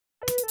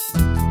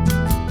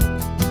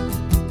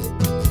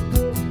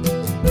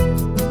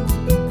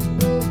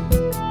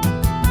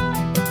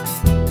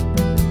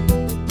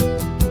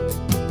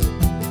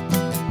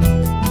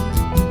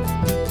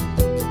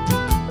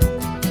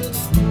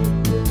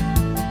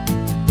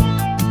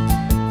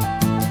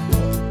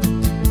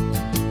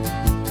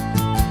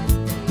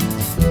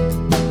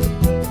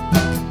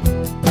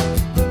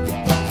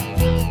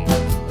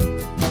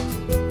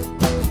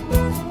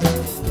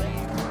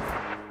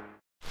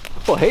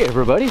hey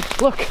everybody,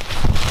 look,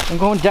 I'm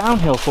going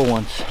downhill for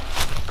once.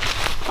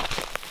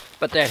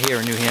 But that here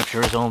in New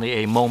Hampshire is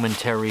only a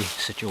momentary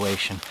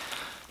situation.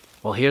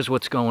 Well, here's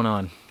what's going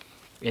on.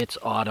 It's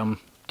autumn,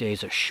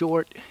 days are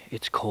short,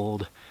 it's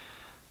cold.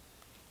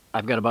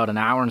 I've got about an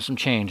hour and some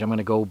change. I'm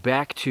gonna go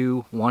back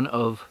to one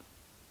of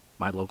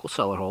my local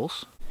cellar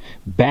holes.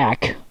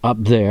 Back up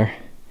there.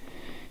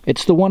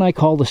 It's the one I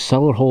call the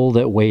cellar hole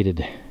that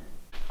waited.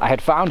 I had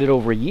found it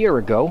over a year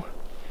ago,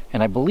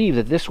 and I believe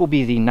that this will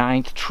be the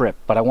 9th trip,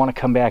 but I want to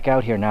come back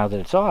out here now that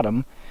it's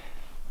autumn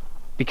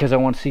because I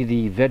want to see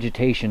the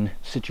vegetation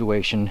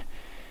situation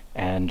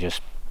and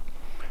just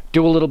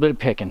do a little bit of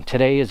picking.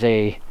 Today is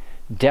a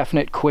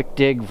definite quick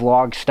dig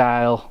vlog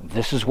style.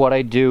 This is what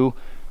I do.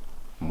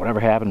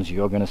 Whatever happens,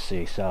 you're gonna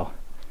see. So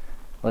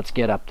let's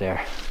get up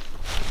there.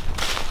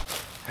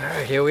 All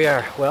right, here we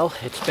are. Well,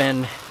 it's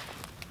been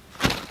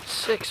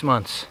 6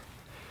 months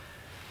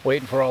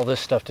waiting for all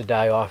this stuff to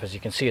die off. As you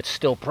can see, it's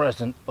still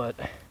present, but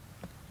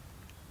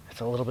it's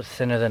a little bit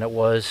thinner than it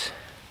was.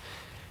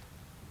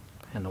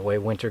 And the way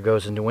winter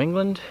goes in New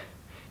England,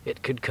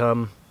 it could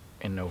come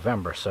in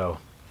November. So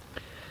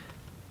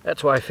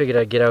that's why I figured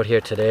I'd get out here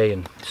today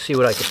and see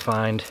what I could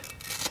find.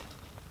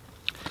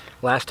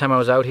 Last time I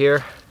was out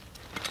here,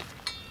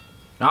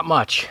 not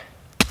much,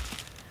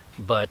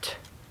 but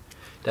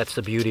that's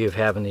the beauty of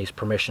having these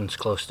permissions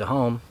close to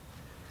home,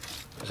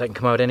 is I can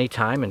come out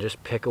anytime and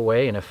just pick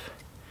away, and if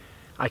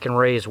I can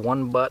raise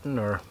one button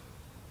or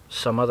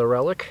some other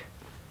relic,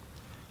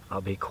 I'll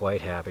be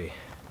quite happy.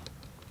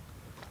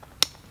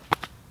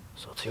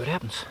 So let's see what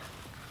happens.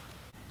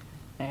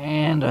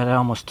 And at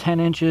almost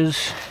 10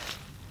 inches,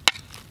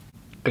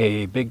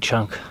 a big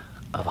chunk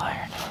of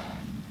iron.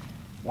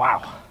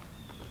 Wow.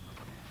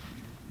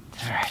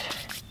 All right,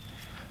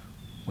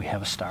 we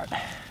have a start.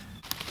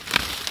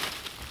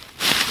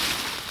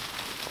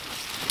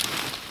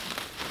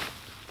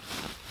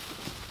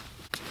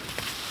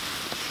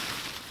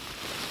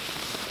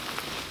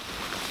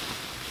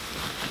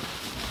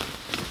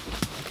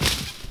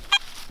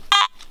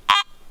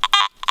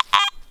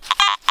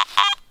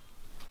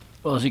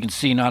 Well, as you can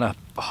see, not a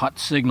hot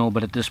signal,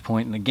 but at this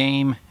point in the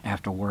game,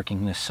 after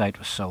working this site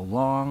for so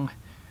long,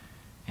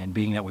 and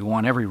being that we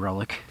want every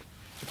relic,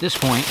 at this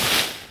point,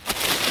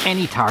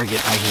 any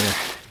target I hear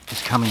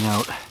is coming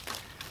out.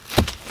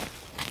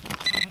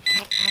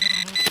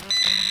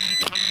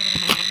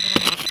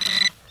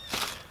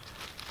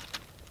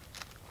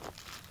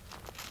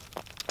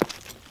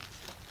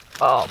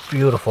 Oh,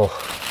 beautiful.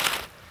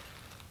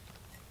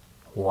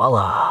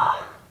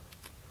 Voila.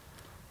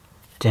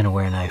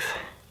 Dinnerware knife.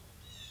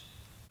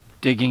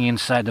 Digging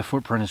inside the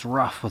footprint is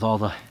rough with all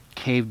the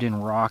caved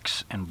in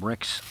rocks and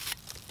bricks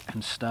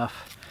and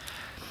stuff.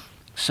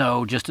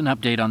 So just an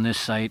update on this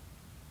site.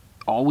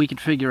 All we can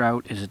figure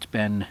out is it's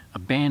been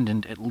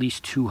abandoned at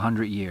least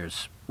 200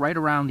 years, right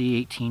around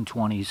the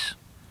 1820s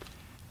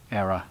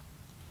era.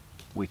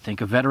 We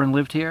think a veteran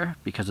lived here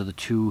because of the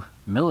 2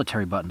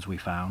 military buttons we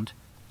found,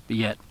 but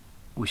yet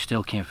we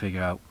still can't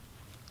figure out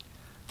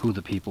who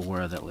the people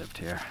were that lived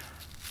here.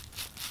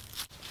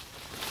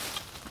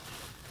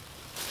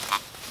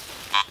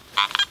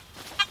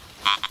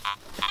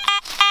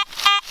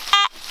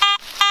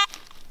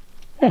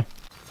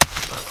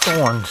 The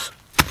thorns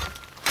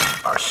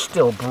are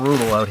still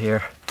brutal out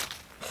here.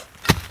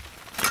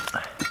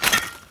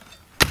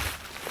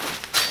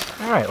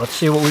 Alright, let's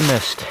see what we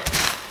missed.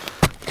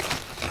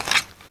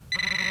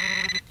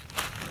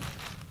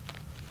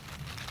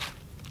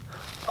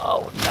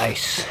 Oh,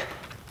 nice.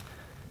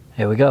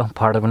 Here we go,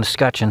 part of an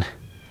escutcheon.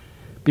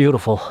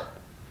 Beautiful.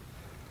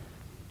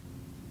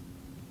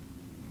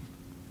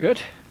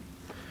 Good.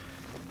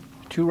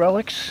 2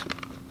 relics.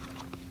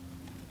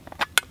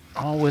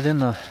 All within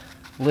the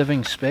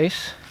living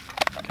space.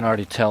 I can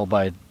already tell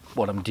by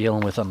what I'm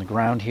dealing with on the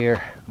ground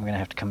here. I'm gonna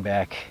have to come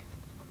back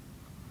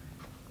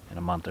in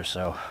a month or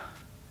so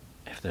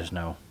if there's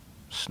no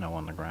snow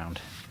on the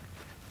ground.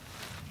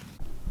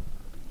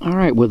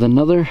 Alright, with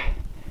another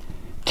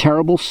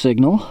terrible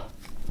signal,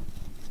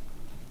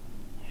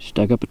 I just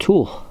dug up a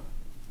tool.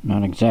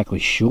 Not exactly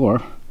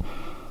sure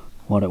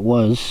what it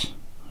was.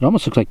 It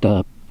almost looks like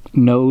the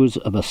nose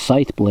of a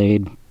scythe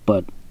blade,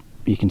 but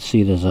you can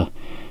see there's a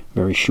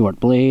very short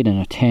blade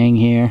and a tang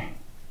here.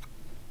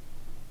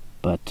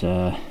 But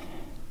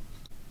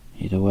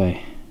either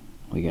way,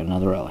 we got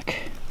another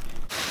relic.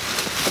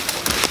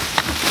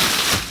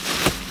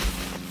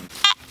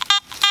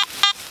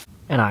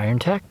 An iron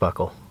tack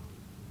buckle.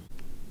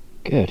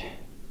 Good.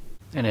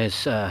 And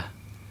as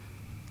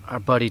our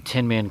buddy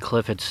Tin Man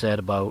Cliff had said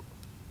about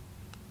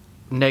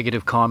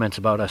negative comments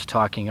about us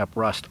talking up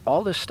rust,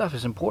 all this stuff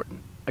is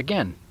important.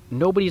 Again,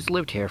 nobody's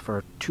lived here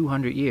for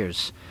 200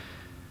 years.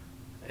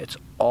 It's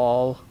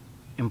all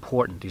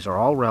important. These are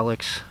all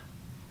relics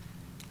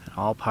and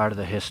all part of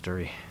the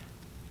history.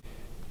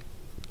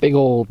 Big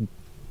old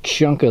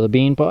chunk of the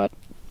bean pot,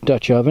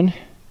 Dutch oven.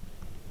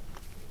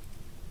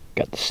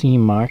 Got the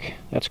seam mark,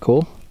 that's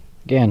cool.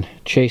 Again,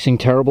 chasing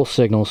terrible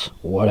signals,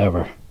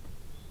 whatever.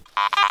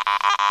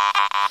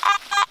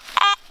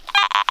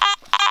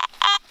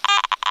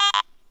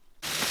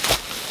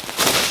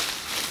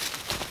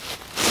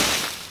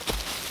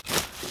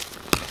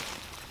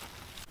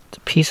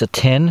 piece of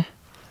tin,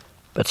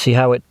 but see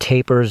how it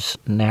tapers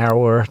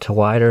narrower to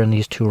wider in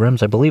these two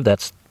rims? I believe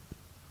that's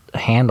a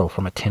handle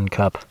from a tin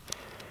cup.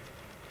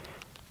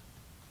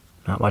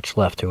 Not much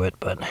left to it,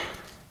 but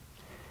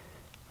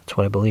that's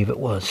what I believe it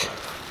was.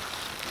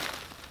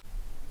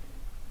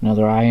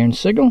 Another iron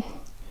sigil.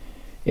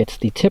 It's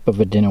the tip of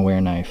a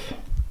dinnerware knife.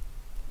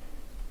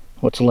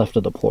 What's left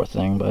of the poor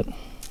thing, but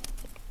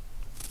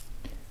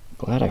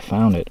glad I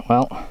found it.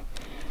 Well,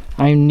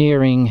 I'm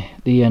nearing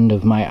the end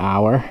of my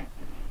hour,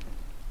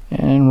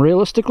 and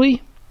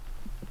realistically,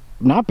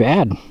 not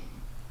bad.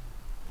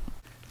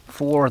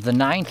 For the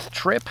 9th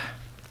trip,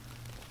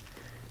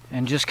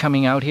 and just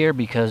coming out here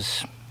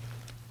because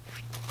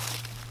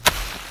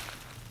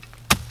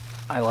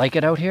I like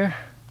it out here.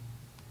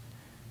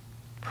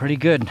 Pretty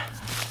good.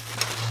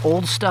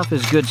 Old stuff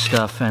is good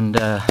stuff, and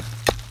I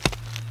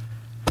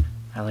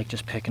like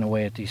just picking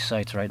away at these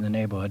sites right in the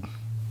neighborhood.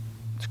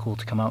 It's cool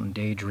to come out and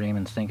daydream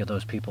and think of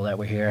those people that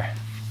were here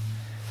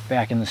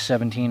back in the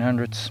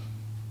 1700s.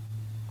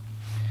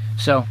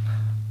 So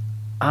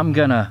I'm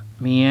gonna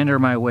meander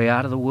my way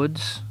out of the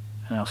woods,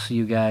 and I'll see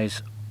you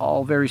guys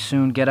all very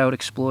soon. Get out,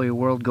 explore your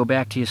world, go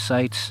back to your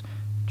sites.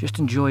 Just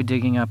enjoy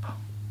digging up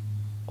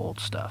old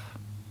stuff.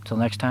 Till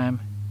next time,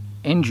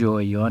 enjoy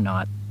your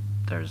Not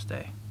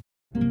Thursday.